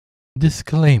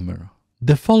Disclaimer.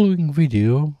 The following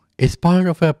video is part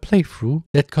of a playthrough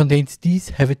that contains these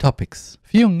heavy topics.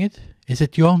 Viewing it is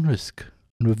at your own risk.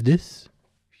 And with this,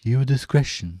 viewer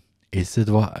discretion is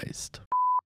advised.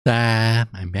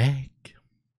 I'm back.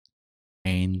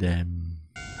 And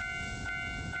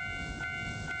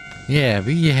yeah,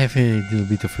 we have a little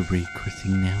bit of a break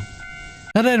crossing now.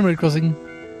 Not animal crossing.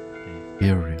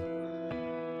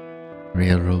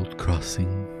 Railroad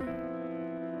crossing.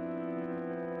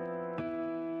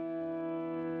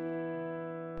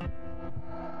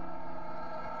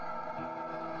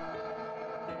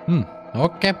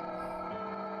 Okay.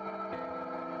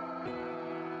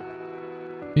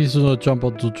 Please do not jump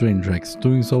onto train tracks.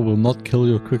 Doing so will not kill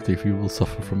you quickly if you will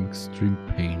suffer from extreme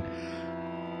pain.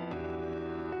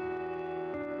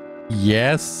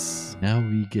 Yes. Now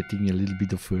we're getting a little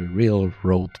bit of a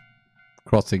railroad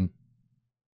crossing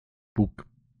book.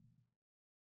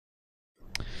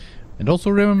 And also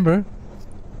remember,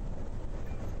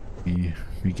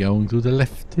 we're going to the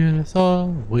left as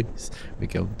always. We're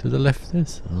going to the left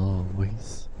as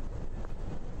always.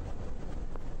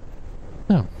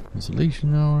 Now,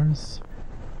 isolation hours.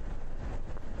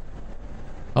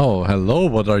 Oh, hello,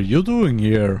 what are you doing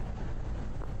here?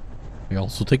 Are you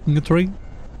also taking a train?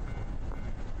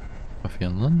 Coffee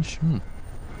and lunch?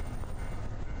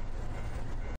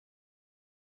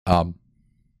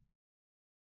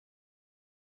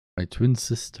 My twin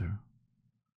sister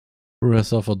threw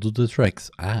herself onto the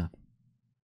tracks. Ow.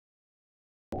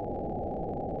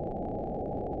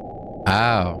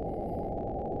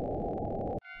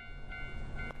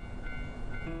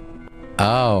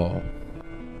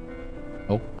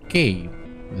 Okay.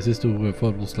 This is to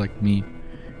follows like me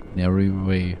in every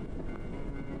way.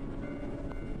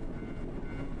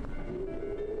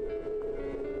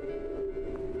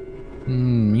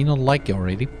 Me not like you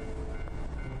already.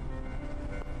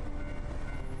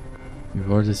 We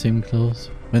wore the same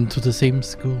clothes, went to the same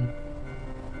school,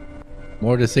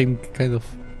 wore the same kind of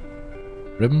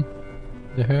rim,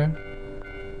 the hair.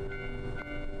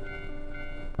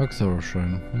 Rockstar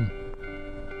Shrine.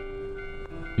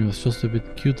 He was just a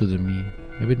bit cuter than me,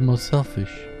 a bit more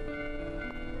selfish.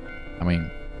 I mean,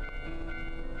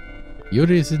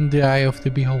 beauty is in the eye of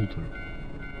the beholder.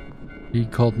 He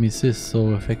called me sis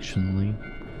so affectionately.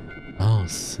 Oh,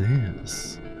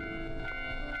 sis.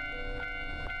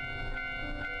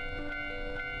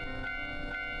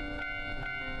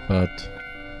 But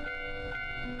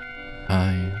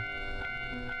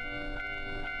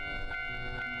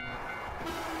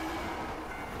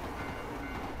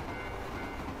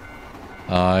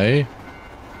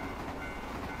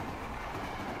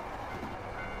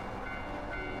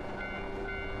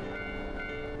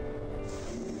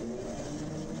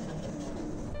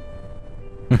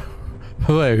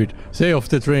Wait, stay off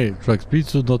the train tracks.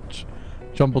 Please do not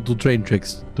jump onto train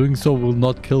tracks. Doing so will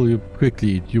not kill you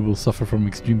quickly. You will suffer from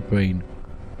extreme pain.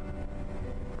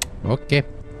 Okay.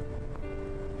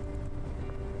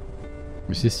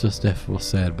 My sister's death was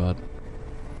sad, but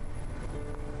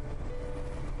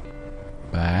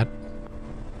bad.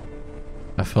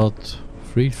 I felt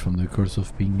freed from the curse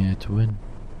of being a twin.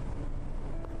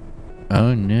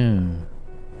 Oh no.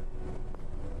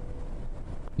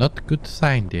 Not a good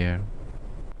sign there.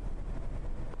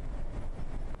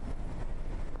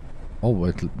 Oh,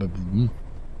 okay,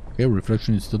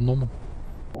 reflection is still normal.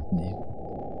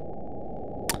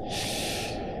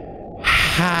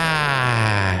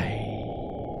 Hi.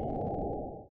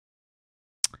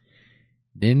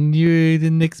 Then you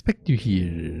didn't expect you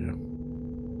here.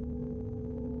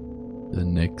 The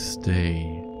next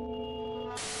day.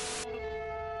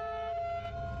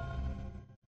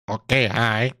 Okay,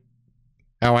 hi.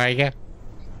 How are you?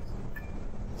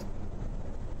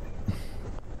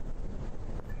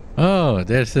 Oh,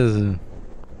 there says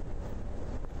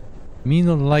me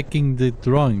not liking the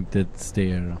drawing that's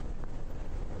there.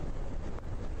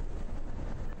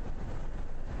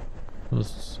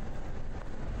 Those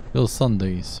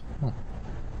Sundays. Oh.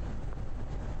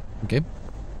 Okay.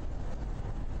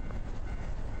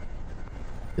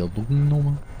 Still looking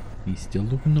normal. He's still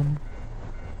looking normal.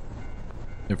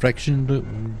 Reflection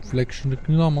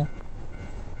looking normal.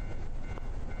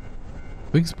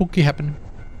 Big spooky happening.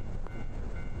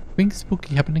 Big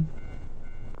spooky happening.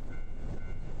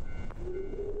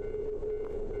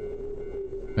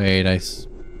 Wait,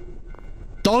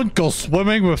 don't go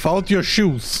swimming without your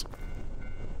shoes.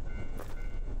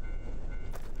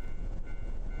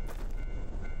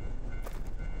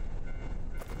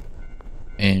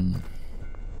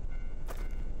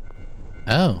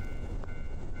 Oh.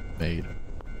 Wait.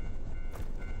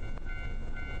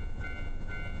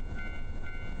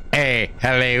 Hey,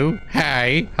 Hello.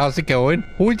 Hi. How's it going?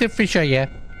 Who's the fish are you?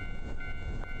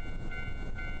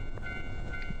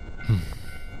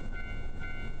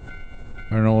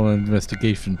 Paranormal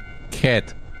investigation.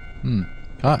 Cat.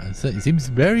 Ah, it seems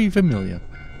very familiar.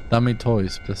 Dummy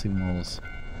toys, plastic malls.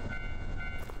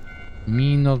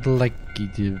 Me not like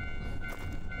it.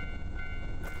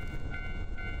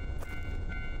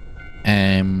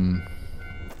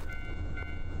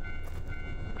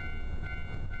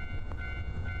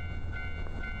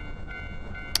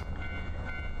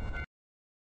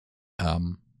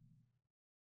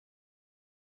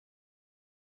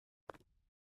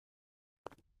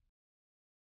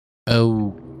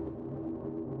 Oh.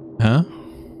 Huh?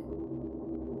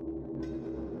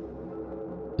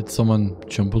 Did someone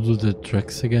jump onto the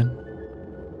tracks again?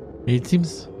 It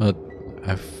seems, but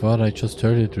I thought I just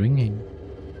heard it ringing.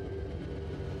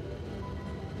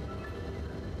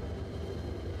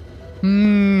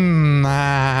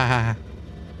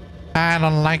 I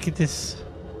don't like this.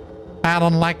 I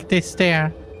don't like this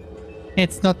there.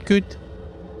 It's not good.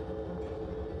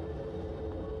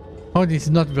 Oh, this is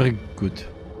not very good.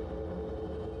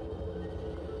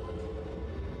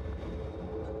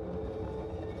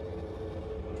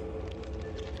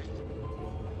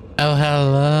 Oh,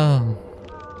 hello.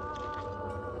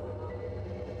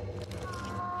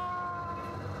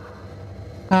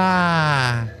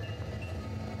 Ah.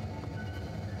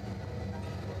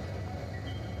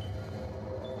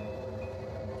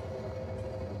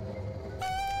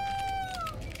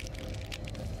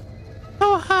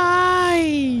 Oh,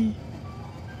 hi.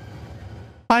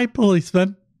 Hi,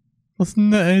 policeman.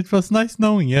 It was nice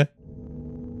knowing you.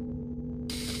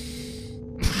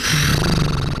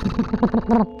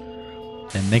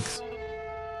 And next.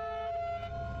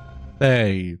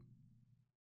 Hey.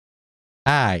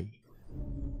 Hi.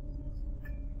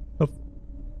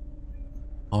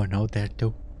 Oh, no, there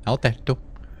too. Oh, there too.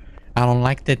 I don't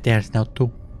like that there's now two.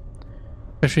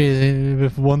 Especially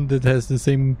with one that has the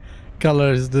same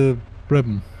color as the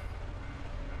ribbon.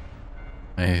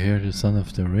 I hear the sound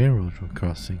of the railroad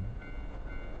crossing.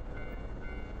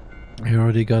 You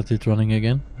already got it running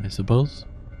again, I suppose?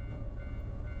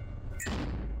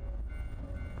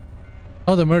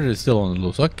 Oh, the murder is still on the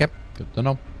loose. Okay, good to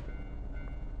know.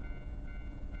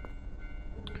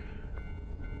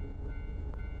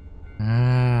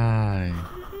 Aye.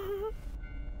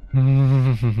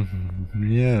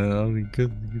 Yeah, that'll be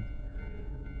good.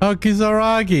 Oh,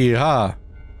 Kizaragi, huh?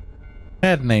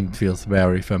 That name feels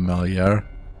very familiar.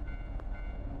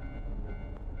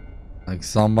 Like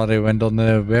somebody went on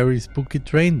a very spooky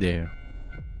train there.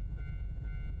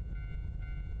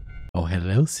 Oh,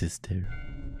 hello, sister.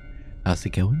 How's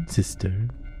it going, sister?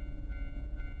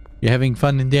 You having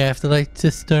fun in the afterlife,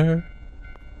 sister?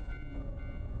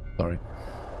 Sorry.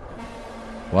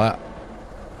 What?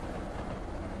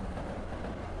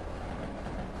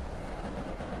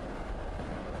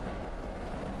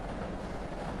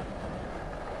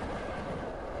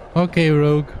 Okay,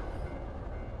 Rogue.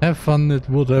 Have fun at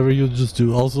whatever you just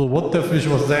do. Also, what the fish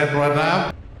was that right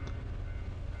now?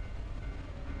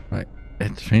 Right,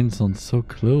 that train sounds so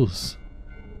close.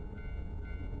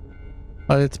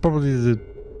 But it's probably the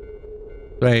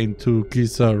train to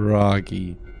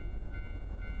Kisaragi.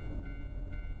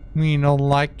 Me not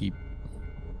like it.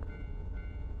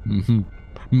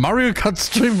 Mario Kart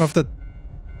stream of the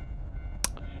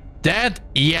that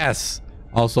yes.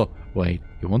 Also, wait.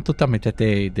 You want to tell me that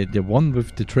the one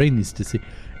with the train is the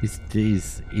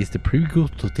is the prequel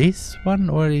to this one,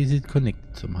 or is it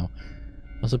connected somehow?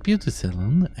 Also, beauty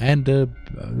salon and a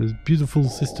beautiful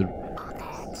sister.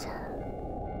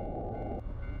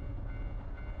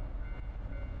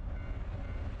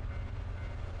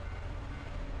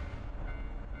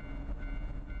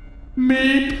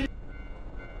 Meep.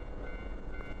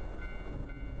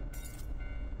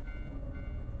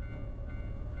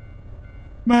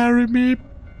 Marry me.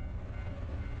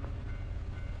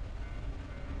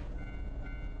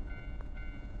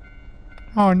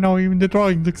 Oh no, even the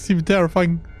drawing looks even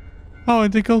terrifying. Oh,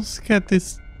 and the ghost cat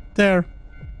is there.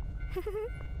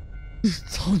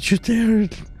 Don't you dare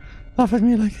laugh at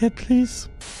me like that, please.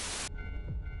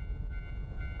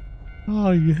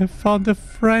 Oh, you have found a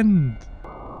friend.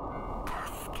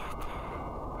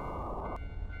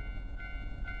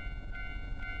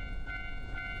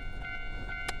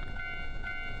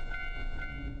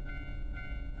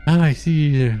 Oh, I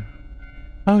see.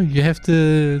 Oh, you have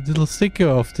the little sticker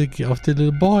of the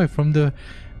little boy from the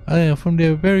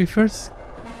very first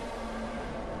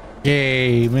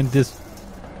game. And this.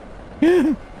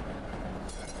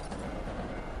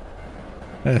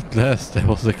 At last, that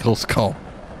was a close call.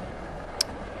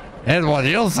 And what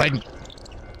you think?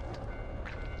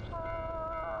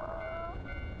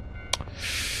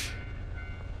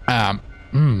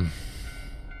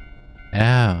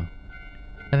 Yeah.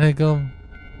 And I go...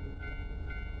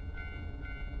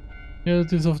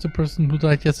 Relatives of the person who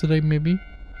died yesterday, maybe?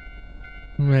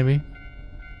 Maybe.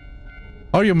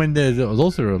 Oh, you mean there's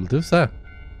also relatives, huh?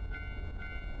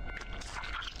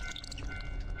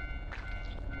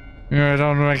 Yeah,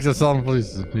 don't make the sound,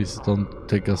 please. Please don't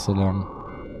take us so long.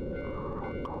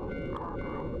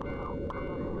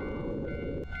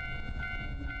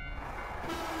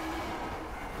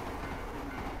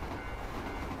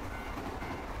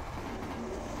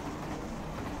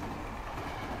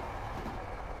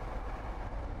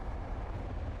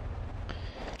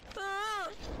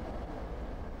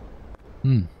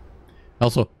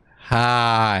 Also,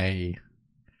 hi.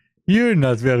 You're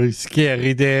not very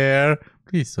scary there.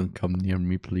 Please don't come near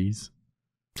me, please.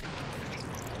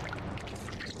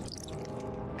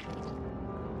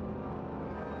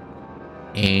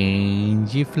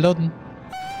 Angie floating.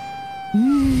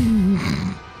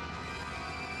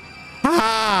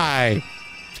 Hi.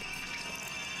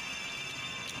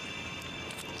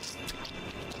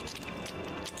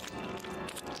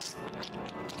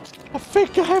 I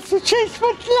think I have to change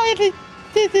my lighting.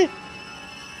 Did it?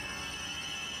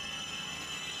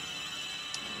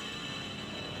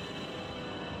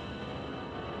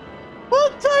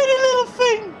 One tiny little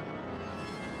thing.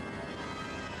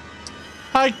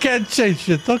 I can't change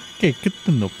it. Okay, good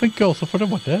to know. Thank you also for the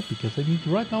water, because I need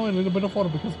right now a little bit of water,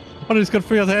 because water is good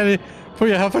for your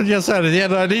health and your sanity,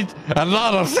 and I need a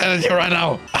lot of sanity right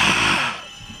now.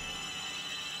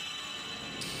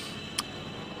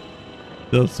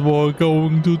 There's more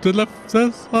going to the left,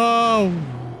 says how.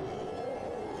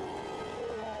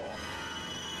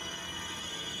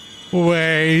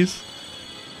 Ways.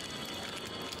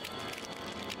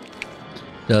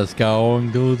 Just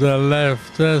going to the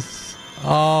left as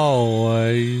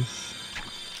always.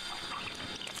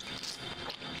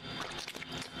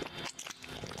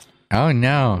 Oh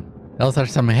no, those are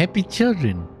some happy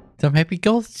children. Some happy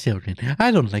ghost children.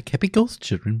 I don't like happy ghost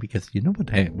children, because you know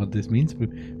what this means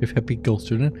with happy ghost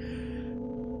children.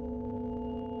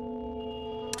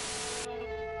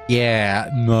 Yeah,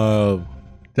 no.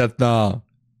 That's not.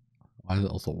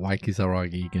 Also, Waikis are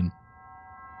again.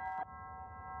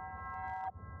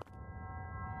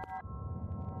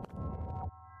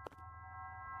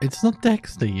 It's not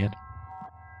Dexter yet.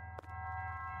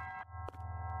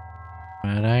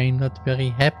 But I'm not very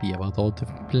happy about all the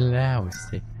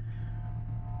flowers.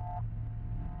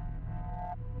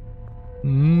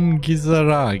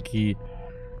 Kisaragi.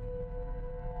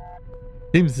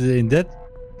 Seems in that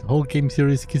whole game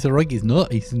series, Kisaragi is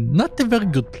not a very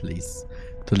good place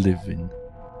to live in.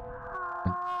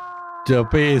 To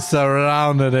be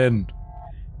surrounded in.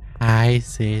 Hi,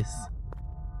 sis.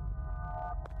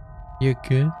 You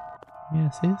good? Yeah,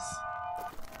 sis?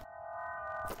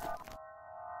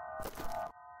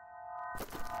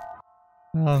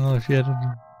 Oh no, she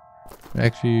hadn't.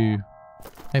 Actually,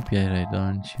 happy I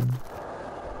don't you?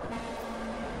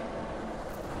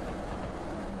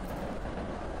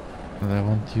 But I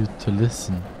want you to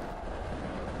listen.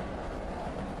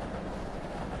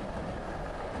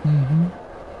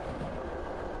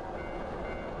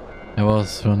 I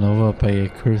was run over by a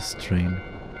cursed train.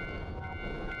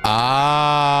 Oh,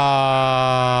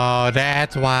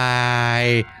 that's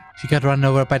why she got run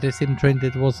over by the same train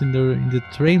that was in the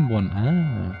train one.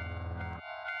 Ah.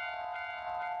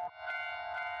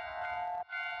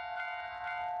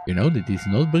 You know, that is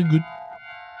not very good.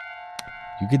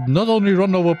 You get not only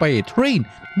run over by a train,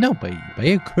 no, by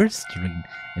a cursed train.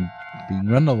 And being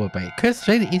run over by a cursed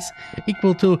train is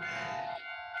equal to,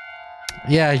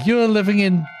 yeah, you're living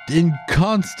in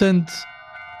constant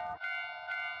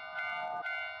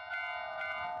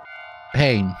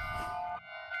pain.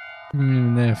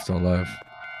 In the afterlife.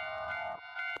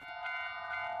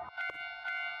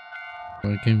 I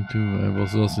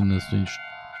was also in the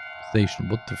station.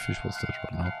 What the fish was that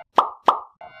right now?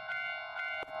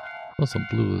 Oh, some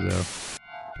blue there.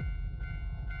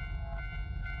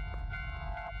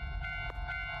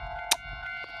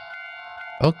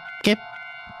 Okay.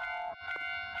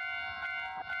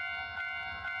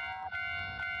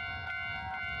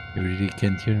 You really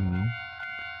can't hear me.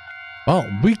 Well,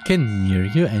 we can hear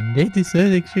you, and that is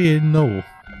actually a no.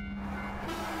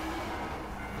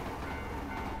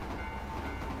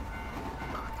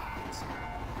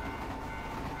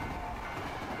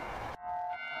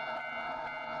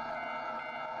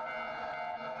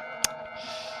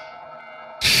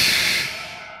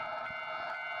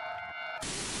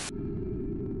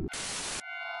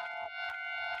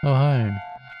 Oh, hi.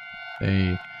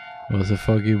 Hey, it was a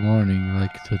foggy morning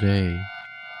like today.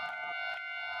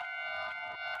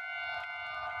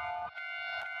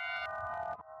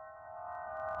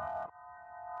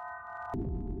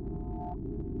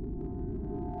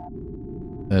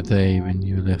 That day when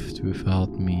you left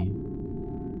without me.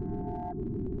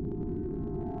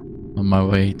 On my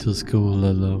way to school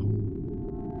alone.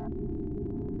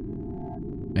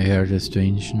 I heard a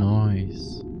strange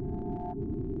noise.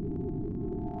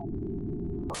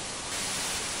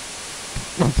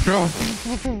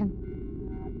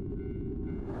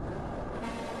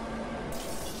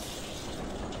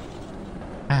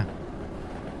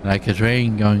 Like a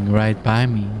train going right by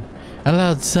me. A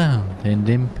loud sound and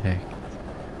impact.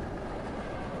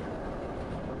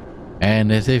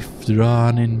 And as if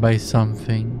drawn in by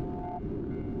something.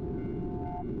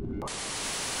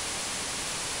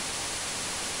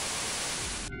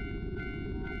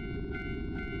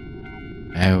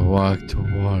 I walked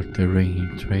toward the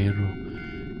ringing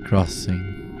railroad crossing.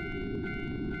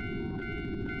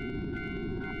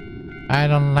 I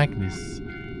don't like this,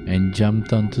 and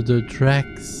jumped onto the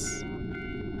tracks.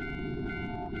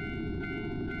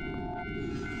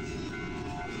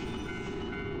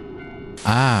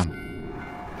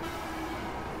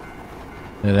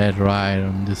 That ride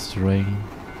on this train.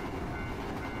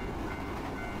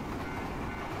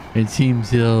 It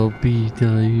seems it'll be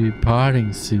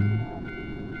departing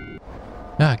soon.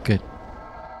 Ah, good.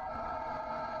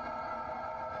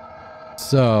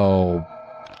 So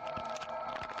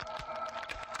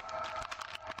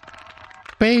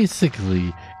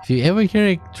basically, if you ever hear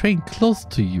a train close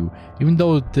to you, even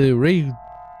though the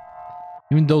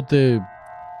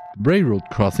railroad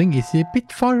crossing is a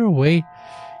bit far away,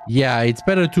 yeah, it's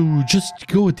better to just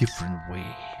go a different way.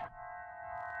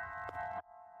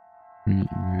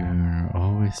 We're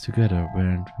always together,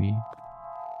 weren't we?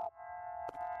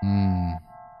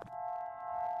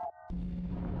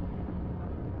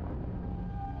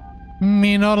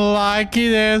 Me not like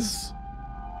this.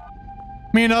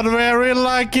 Me not very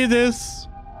like this.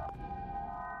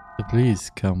 So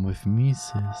please come with me,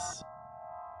 sis.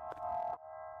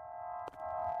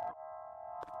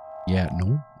 Yeah,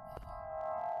 no.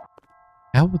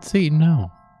 I would say no.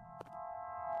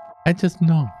 I just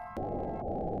know.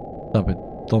 Stop it.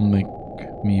 Don't make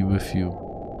me with you.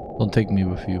 Don't take me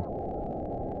with you.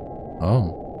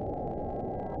 Oh.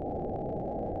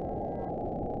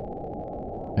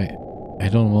 I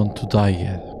don't want to die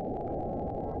yet.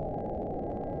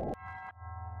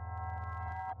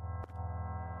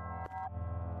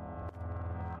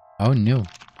 Oh no.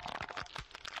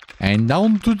 And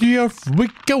down to the earth we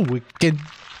go again.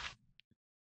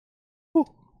 Oh.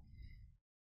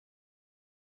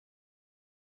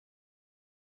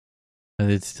 But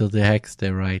it's still the hex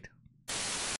there, right?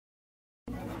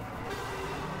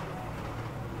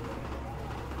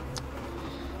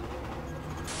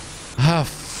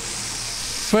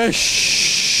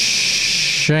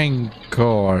 Fishing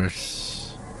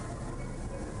course.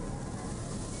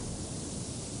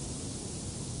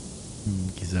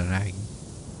 Kizaragi.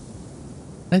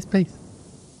 Nice place,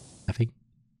 I think.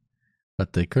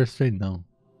 But the curse train, no.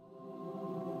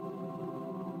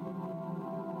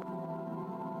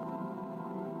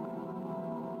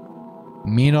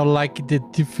 Me not like the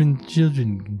different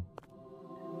children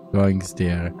drawings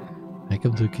there. I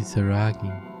come to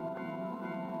Kisaragi.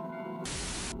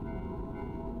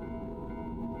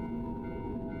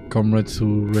 Comrades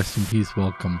who rest in peace,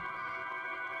 welcome.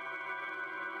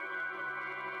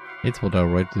 It's what I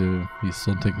write to. Please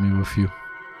don't take me with you.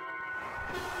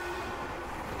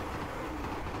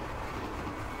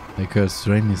 The cursed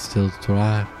train is still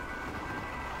dry.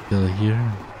 Still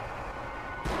here.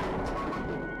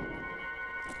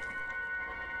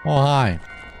 Oh, hi.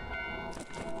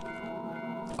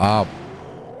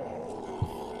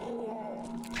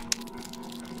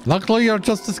 Luckily you're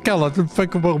just a skeleton.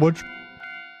 Thank you very much.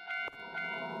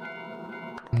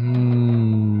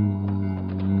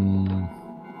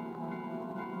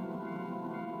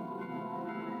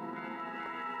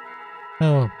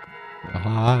 Oh,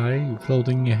 hi,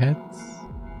 floating your heads.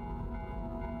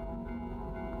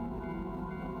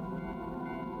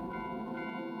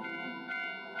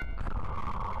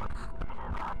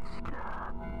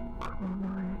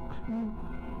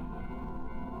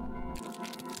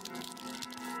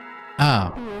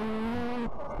 Ah.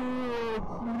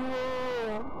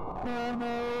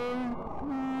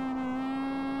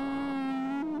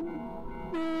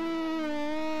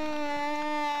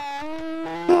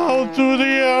 Down to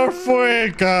the earth we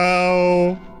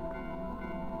go.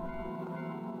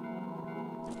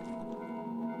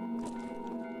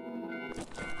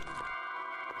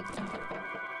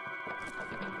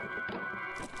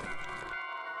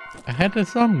 I had a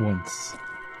song once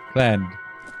planned.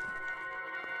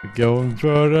 Going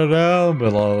further down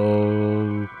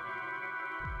below.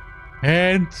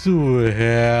 Into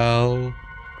hell.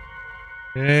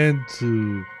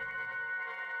 Into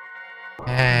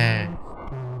hell.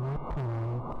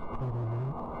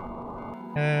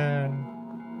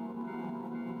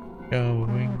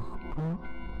 Going.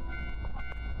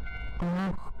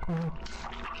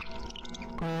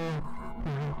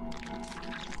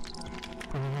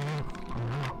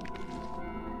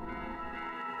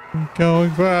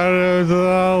 Going further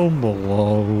down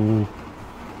below.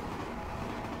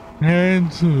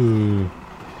 Into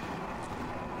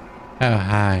how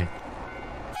high?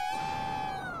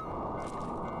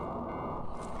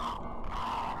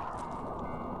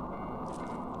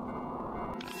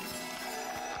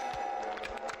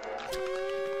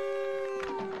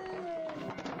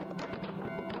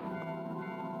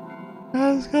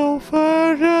 Let's go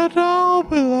further down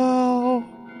below.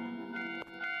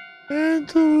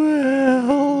 Into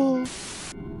hell.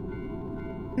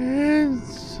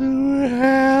 Into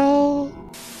hell.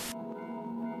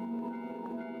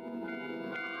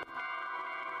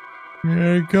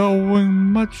 We're going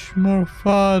much more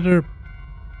farther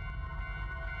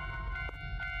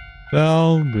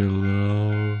down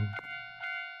below.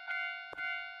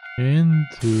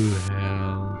 Into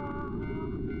hell.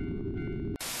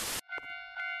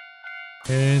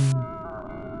 Into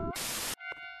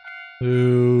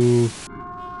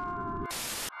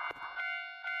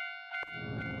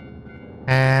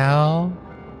hell.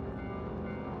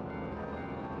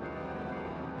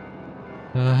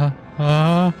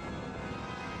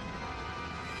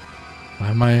 Why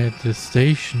am I at the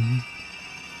station?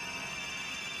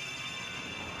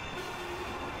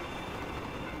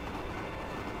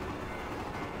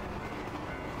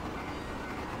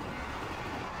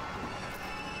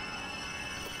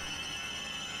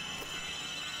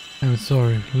 I'm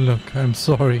sorry. Look, I'm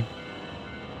sorry.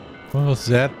 What was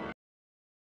that?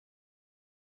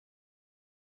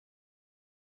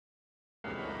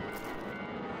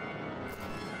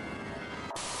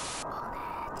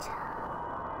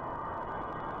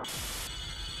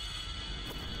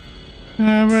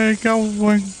 I'm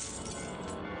going.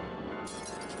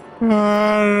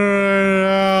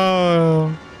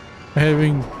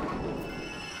 Having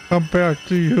compared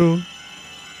to you.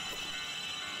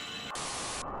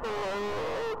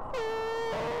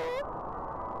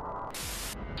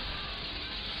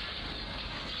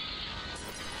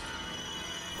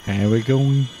 And we're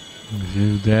going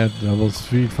to that. I was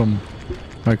freed from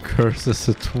my curse as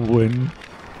a twin.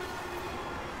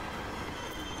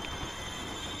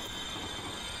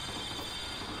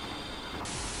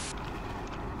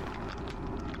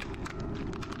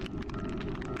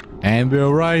 And we're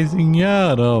rising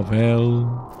out of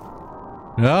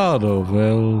hell. Out of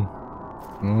hell.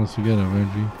 Once we get a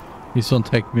Reggie. Please don't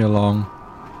take me along.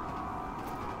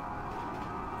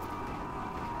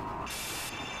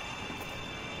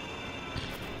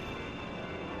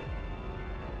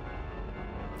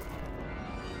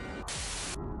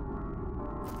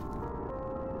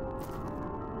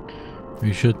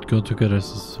 We should go together.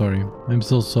 Sorry. I'm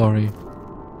so sorry.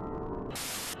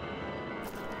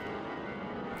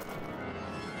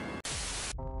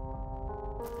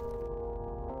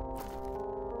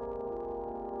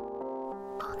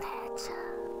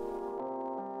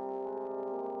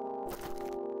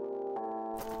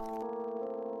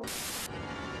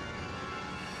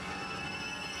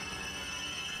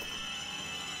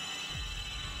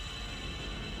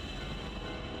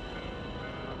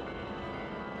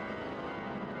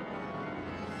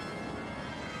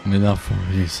 Enough of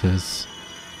he says.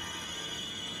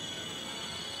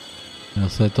 I'll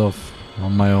set off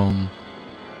on my own.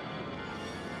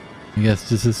 I guess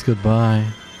this is goodbye.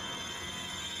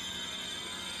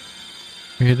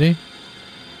 Really?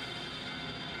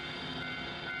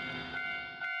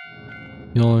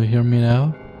 You'll hear me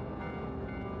now?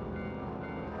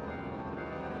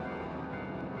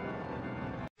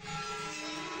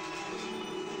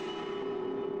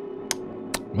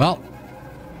 Well,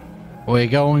 we're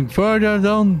going further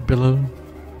down below.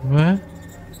 What?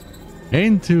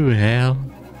 Into hell.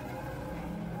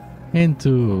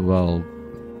 Into, well,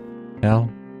 hell.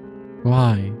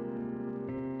 Why?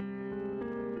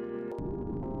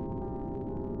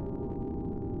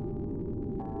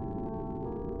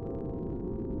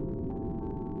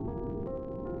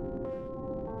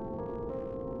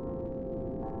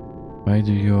 Why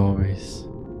do you always?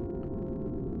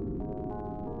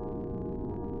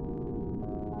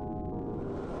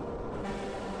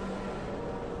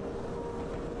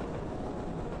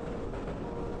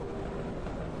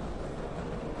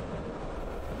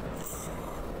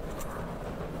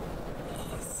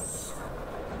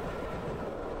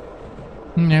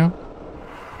 No.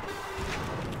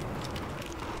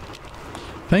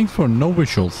 Thanks for no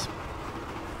visuals.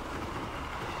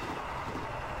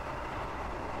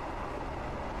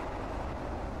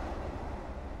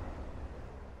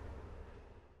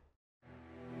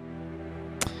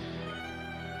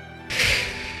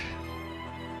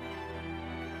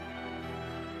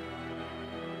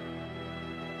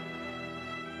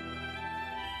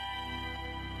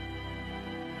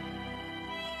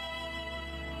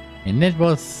 And that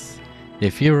was the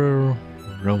Fury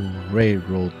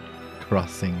Railroad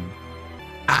crossing.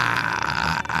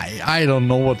 I don't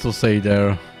know what to say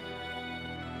there.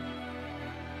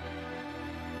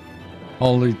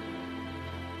 Only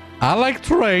I like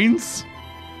trains.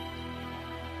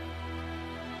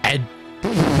 And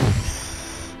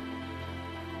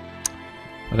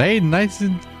hey, nice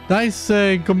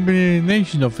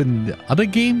combination of the other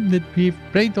game that we've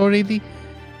played already.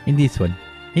 In this one,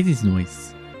 it is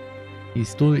nice. I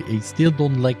still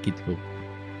don't like it though.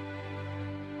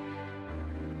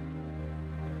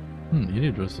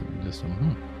 It was this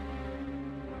one.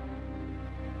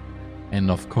 And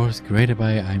of course, created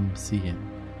by I'm Cyan.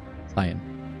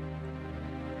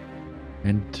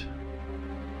 And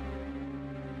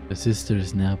the sister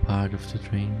is now part of the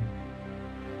train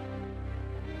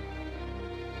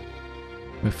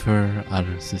with her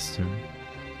other sister,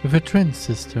 with her twin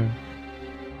sister.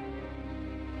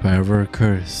 Forever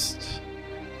cursed,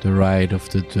 the ride of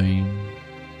the train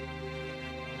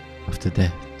of the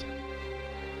dead.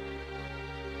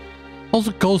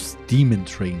 Also Ghost Demon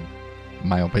Train, in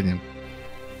my opinion.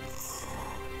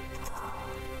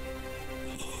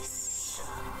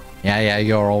 Yeah,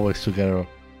 you're always together.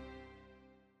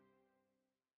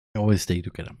 You always stay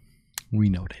together. We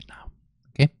know that now.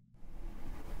 Okay?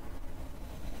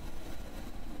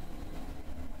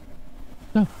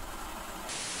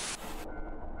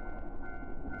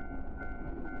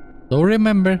 So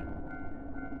remember,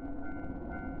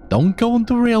 don't go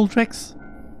onto rail tracks.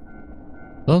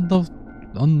 Don't go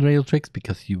on rail tracks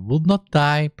because you will not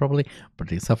die probably, but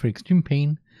you suffer extreme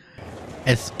pain.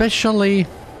 Especially...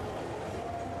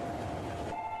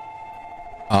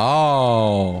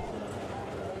 Oh.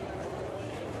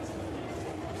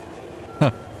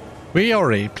 We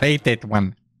already played that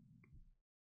one.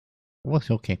 It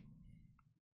was okay.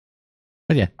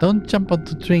 But yeah, don't jump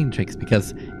onto train tracks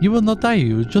because you will not die,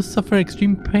 you will just suffer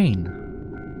extreme pain.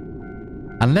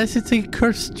 Unless it's a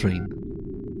cursed train.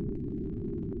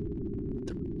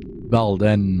 Well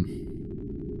then...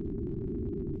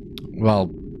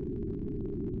 Well...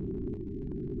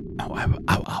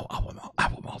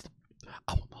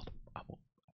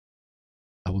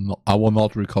 I will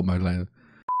not recall my line.